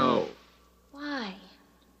 No. Why?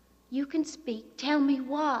 You can speak. Tell me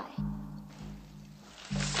why.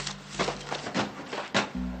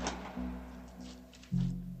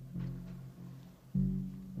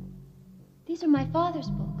 These are my father's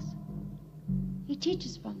books. He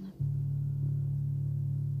teaches from them.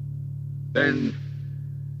 Then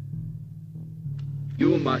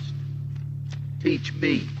you must teach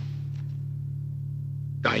me,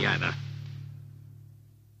 Diana.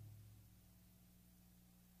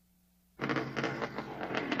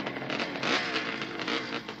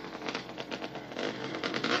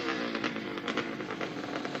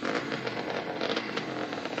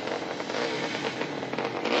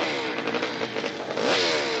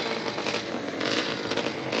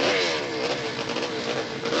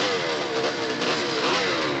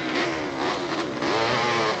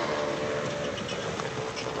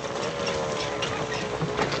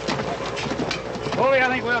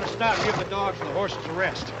 think we ought to stop and give the dogs and the horses a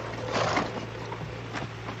rest.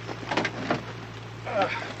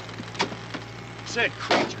 Said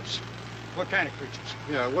creatures. What kind of creatures?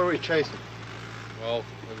 Yeah, what are we chasing? Well,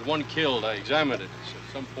 there's one killed. I examined it.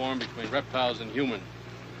 It's some form between reptiles and human.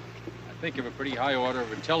 I think of a pretty high order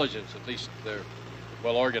of intelligence. At least they're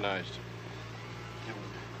well organized.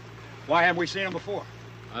 Why haven't we seen them before?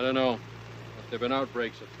 I don't know. But there have been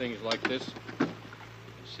outbreaks of things like this. You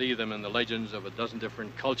see them in the legends of a dozen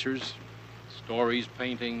different cultures. Stories,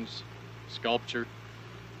 paintings, sculpture.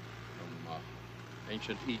 From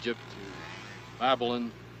ancient Egypt to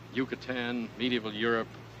Babylon, Yucatan, medieval Europe.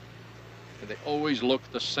 And they always look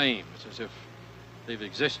the same. It's as if they've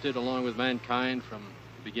existed along with mankind from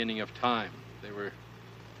the beginning of time. They were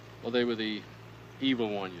the evil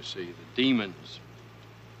one, you see, the demons,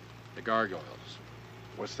 the gargoyles.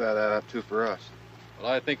 What's that add up to for us?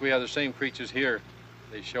 Well, I think we have the same creatures here.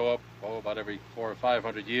 They show up, about every 400 or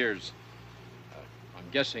 500 years. I'm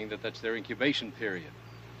guessing that that's their incubation period.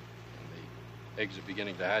 And the eggs are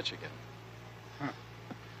beginning to hatch again. Huh.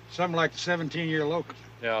 Something like the 17-year locust.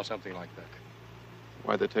 Yeah, something like that.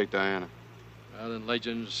 Why'd they take Diana? Well, in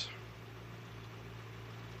legends,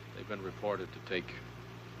 they've been reported to take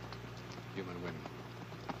human women.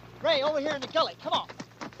 Ray, over here in the gully. Come on.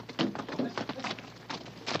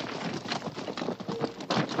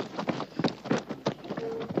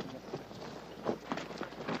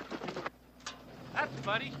 That's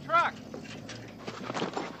Buddy's truck.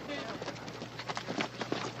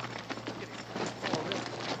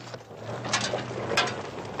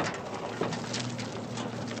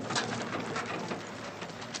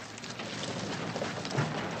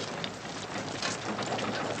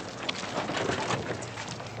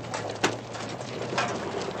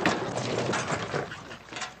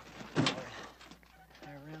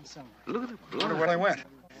 Look at the blood. Wonder where they went.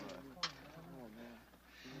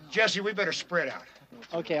 Jesse, we better spread out.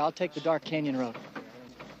 Okay, I'll take the Dark Canyon Road.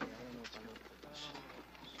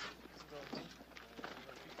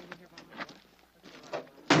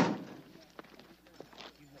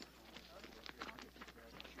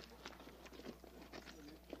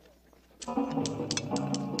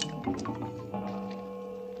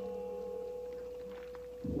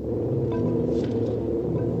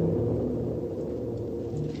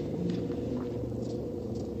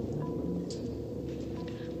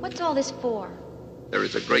 What's all this for? There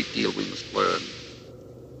is a great deal we must learn.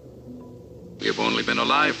 We have only been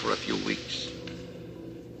alive for a few weeks.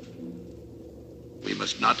 We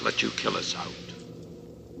must not let you kill us out.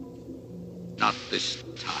 Not this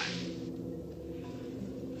time.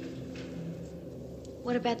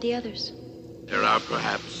 What about the others? There are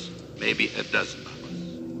perhaps maybe a dozen of us.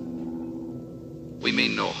 We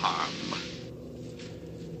mean no harm.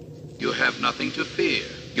 You have nothing to fear.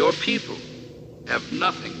 Your people have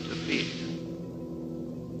nothing to fear.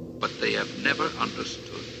 But they have never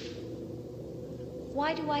understood.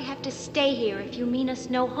 Why do I have to stay here if you mean us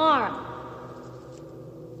no harm?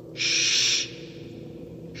 Shh.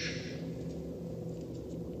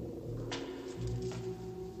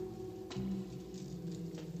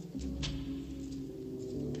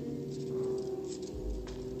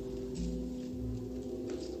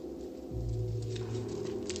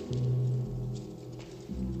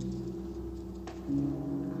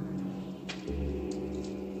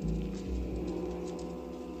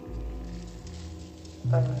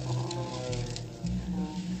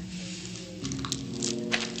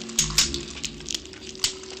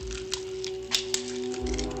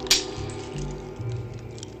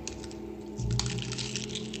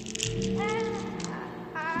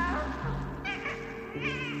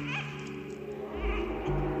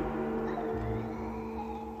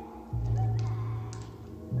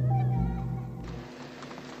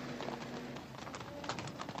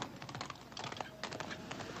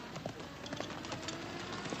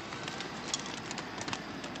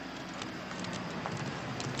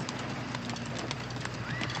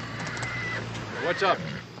 What's up?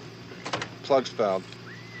 Plug's fouled.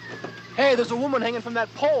 Hey, there's a woman hanging from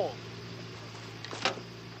that pole.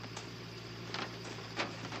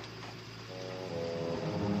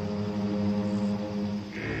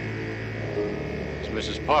 It's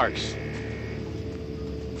Mrs. Parks.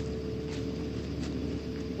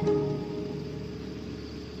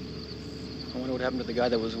 I wonder what happened to the guy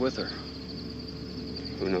that was with her.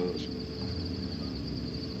 Who knows?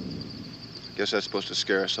 I guess that's supposed to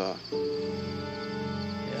scare us off.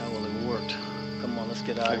 Yeah, well, it worked. Come on, let's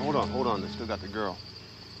get out. Hey, hold on. They still got the girl.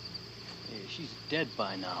 Hey, she's dead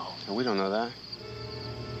by now. And we don't know that.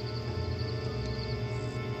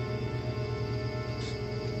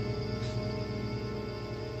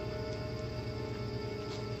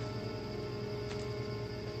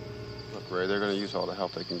 Ray, they're going to use all the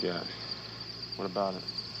help they can get. What about it?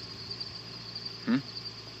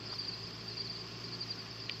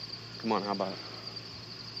 Come on, how about it?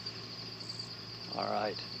 All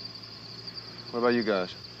right. What about you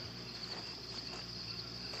guys?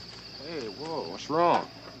 Hey, whoa, what's wrong?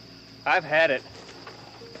 I've had it.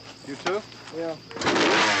 You too? Yeah.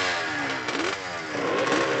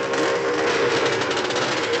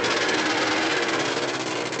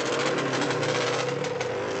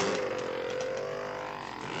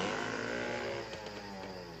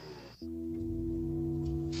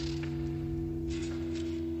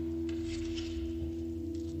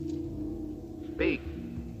 Speak.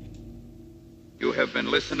 You have been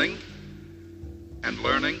listening and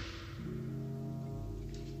learning.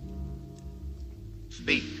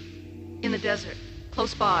 Speak. In the desert,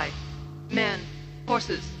 close by, men,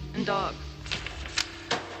 horses, and dogs.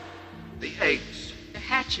 The eggs. They're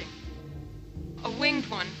hatching. A winged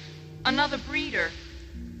one, another breeder.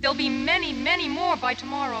 There'll be many, many more by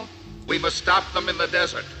tomorrow. We must stop them in the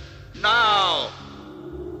desert. Now!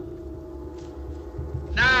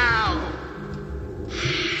 Now!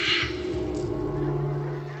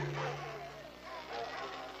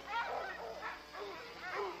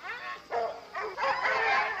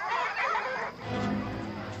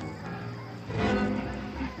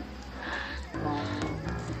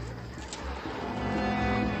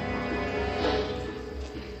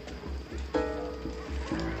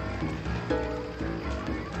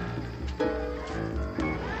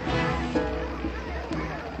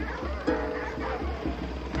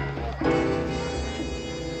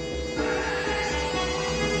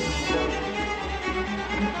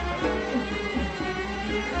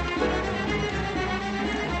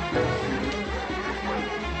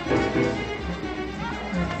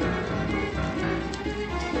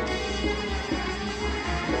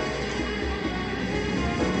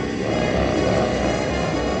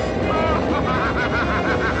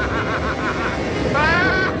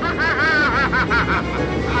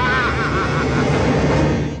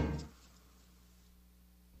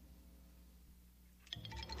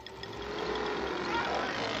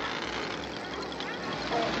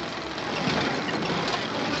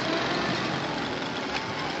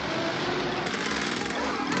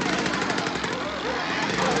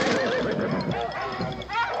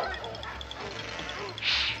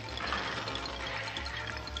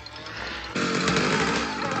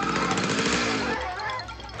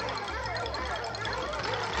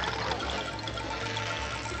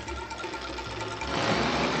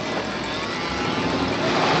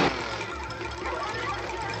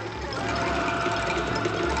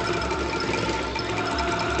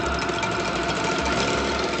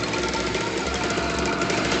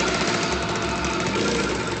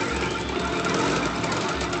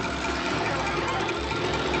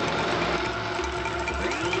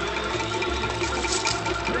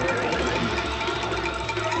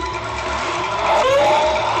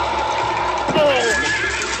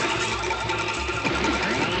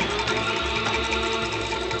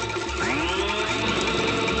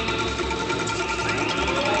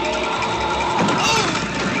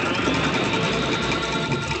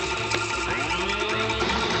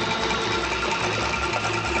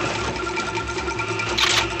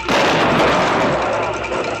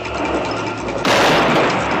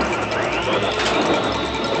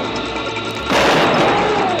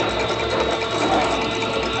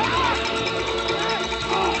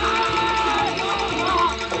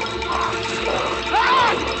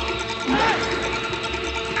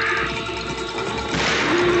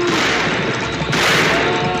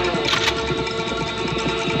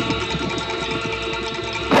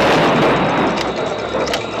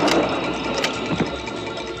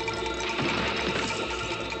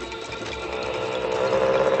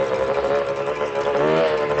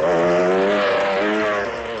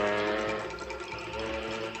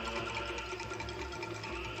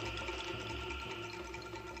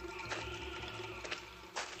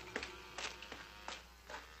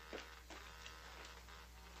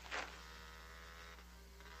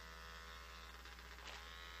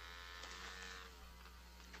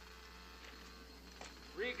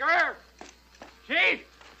 Rieger! Chief!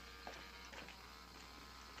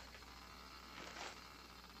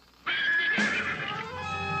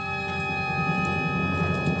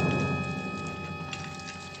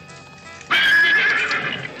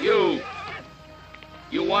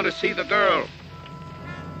 You want to see the girl?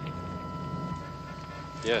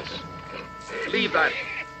 Yes. Leave that.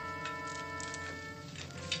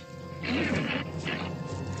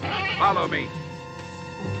 Follow me.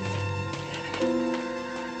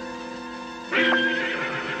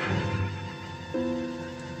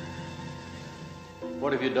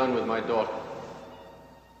 What have you done with my daughter?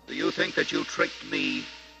 Do you think that you tricked me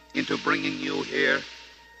into bringing you here?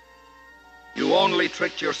 You only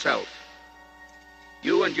tricked yourself.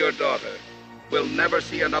 You and your daughter will never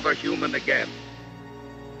see another human again.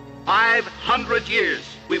 500 years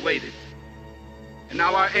we waited. And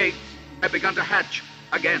now our eggs have begun to hatch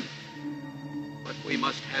again. But we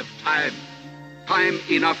must have time. Time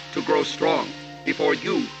enough to grow strong before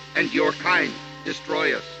you and your kind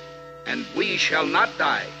destroy us. And we shall not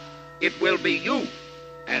die. It will be you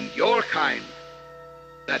and your kind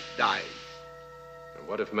that dies. And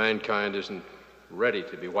what if mankind isn't ready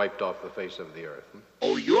to be wiped off the face of the earth?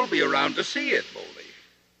 Oh, you'll be around to see it,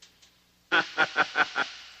 Boldy.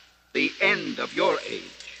 The end of your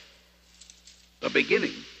age. The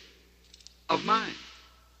beginning of mine.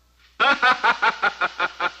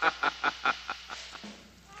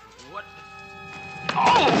 What?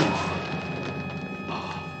 Oh!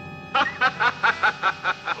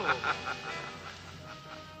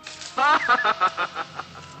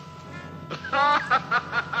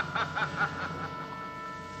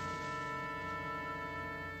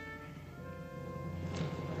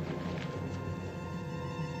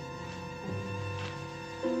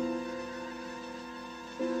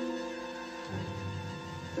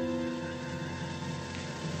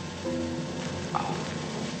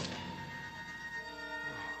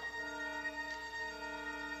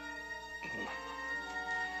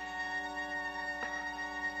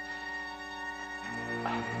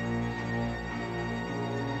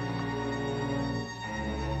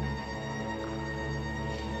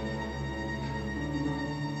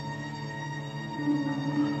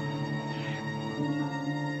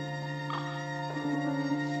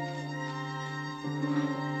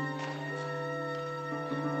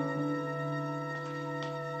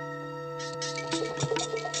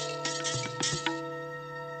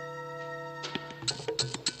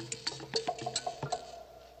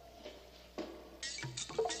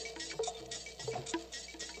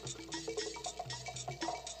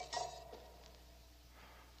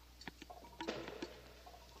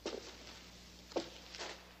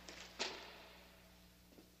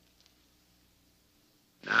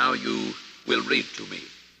 Now you will read to me.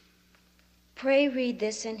 Pray read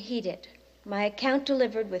this and heed it. My account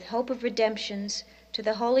delivered with hope of redemptions to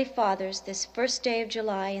the Holy Fathers this first day of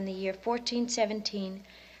July in the year 1417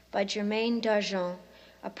 by Germaine d'Argent,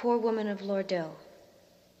 a poor woman of Lourdes.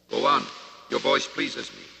 Go on. Your voice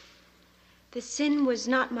pleases me. The sin was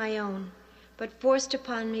not my own, but forced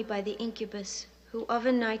upon me by the incubus, who of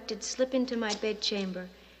a night did slip into my bedchamber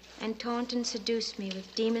and taunt and seduce me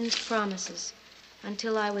with demons' promises,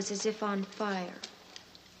 until I was as if on fire.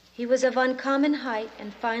 He was of uncommon height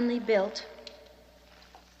and finely built,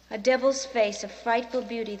 a devil's face of frightful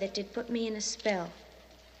beauty that did put me in a spell.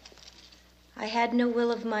 I had no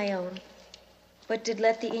will of my own, but did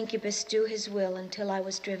let the incubus do his will until I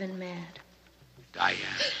was driven mad. Diane,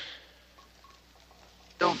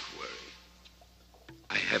 don't worry.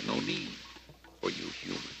 I have no need for you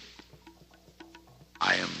human.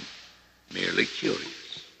 I am merely curious.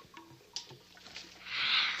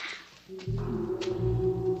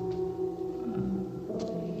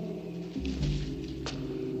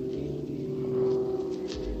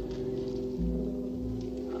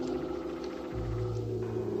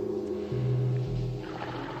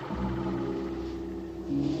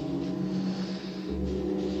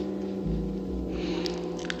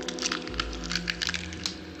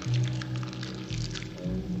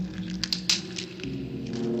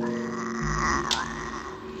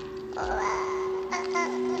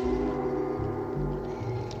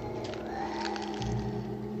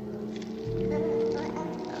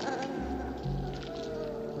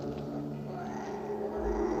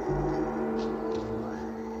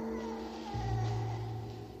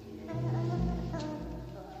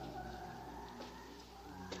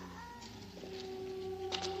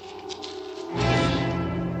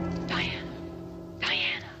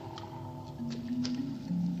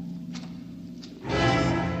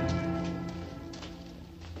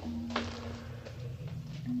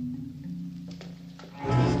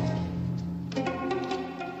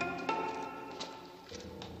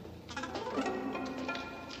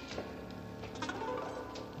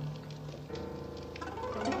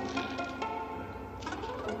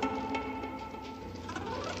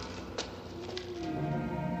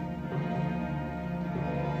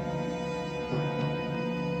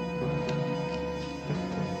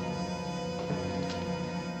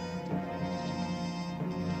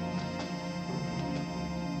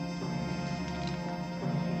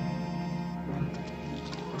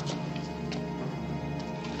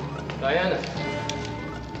 Diana.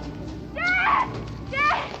 Dad! Dad!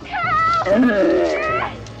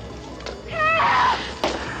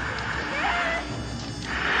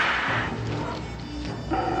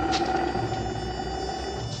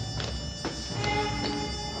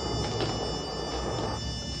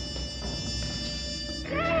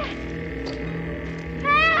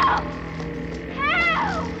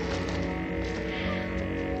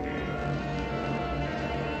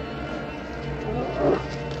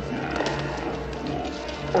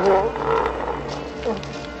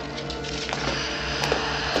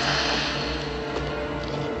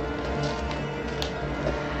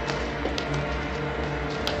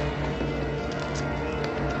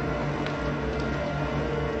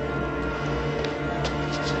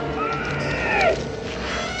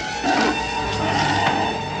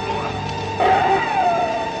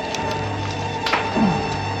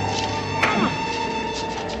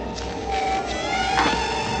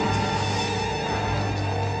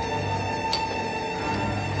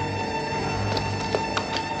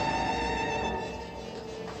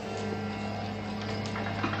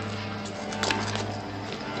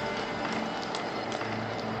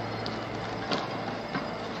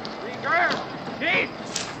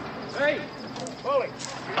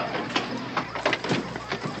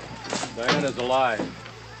 Diana's alive.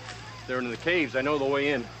 They're in the caves. I know the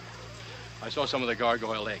way in. I saw some of the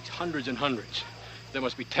gargoyle eggs. Hundreds and hundreds. There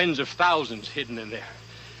must be tens of thousands hidden in there.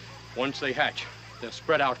 Once they hatch, they'll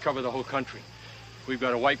spread out, cover the whole country. We've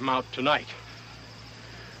got to wipe them out tonight.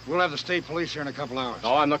 We'll have the state police here in a couple hours.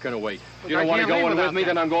 No, I'm not going to wait. If you don't want to go in with me,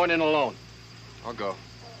 then I'm going in alone. I'll go.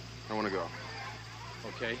 I want to go.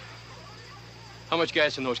 Okay. How much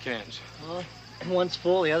gas in those cans? Well, one's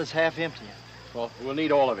full, the other's half empty. Well, we'll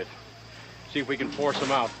need all of it. See if we can force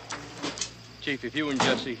them out. Chief, if you and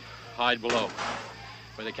Jesse hide below,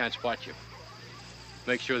 where they can't spot you,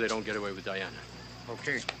 make sure they don't get away with Diana.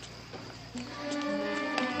 Okay.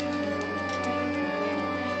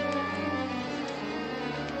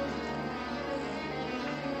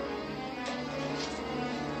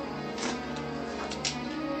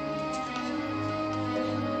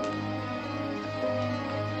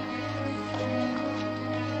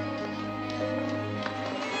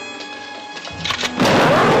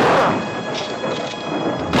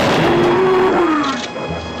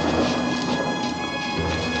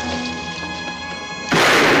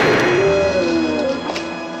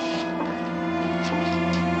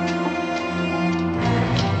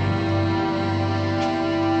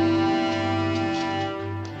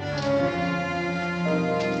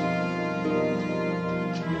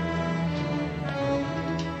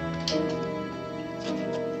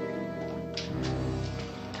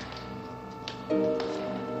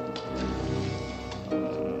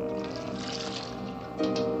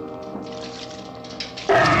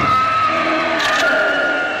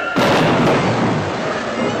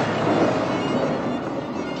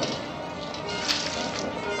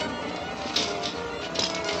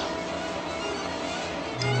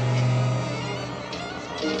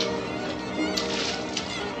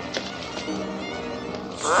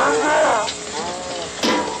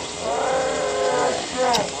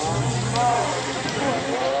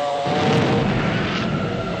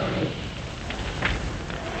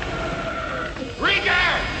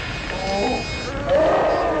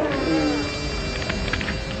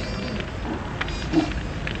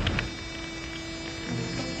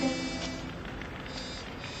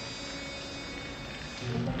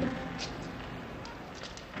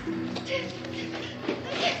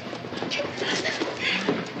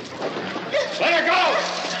 Let her go!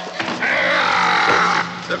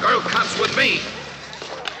 The girl comes with me.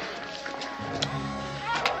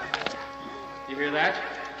 You hear that?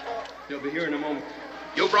 They'll be here in a moment.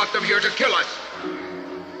 You brought them here to kill us.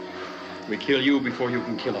 We kill you before you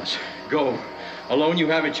can kill us. Go. Alone you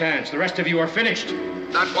have a chance. The rest of you are finished.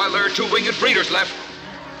 Not while there are two winged breeders left.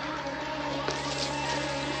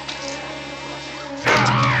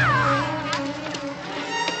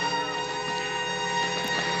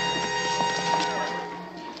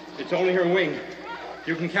 It's only her wing.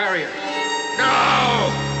 You can carry her. No!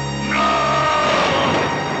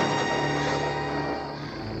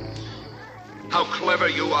 How clever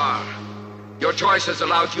you are. Your choice has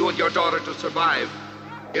allowed you and your daughter to survive.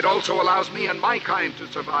 It also allows me and my kind to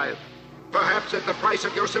survive. Perhaps at the price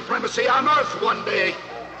of your supremacy on Earth one day.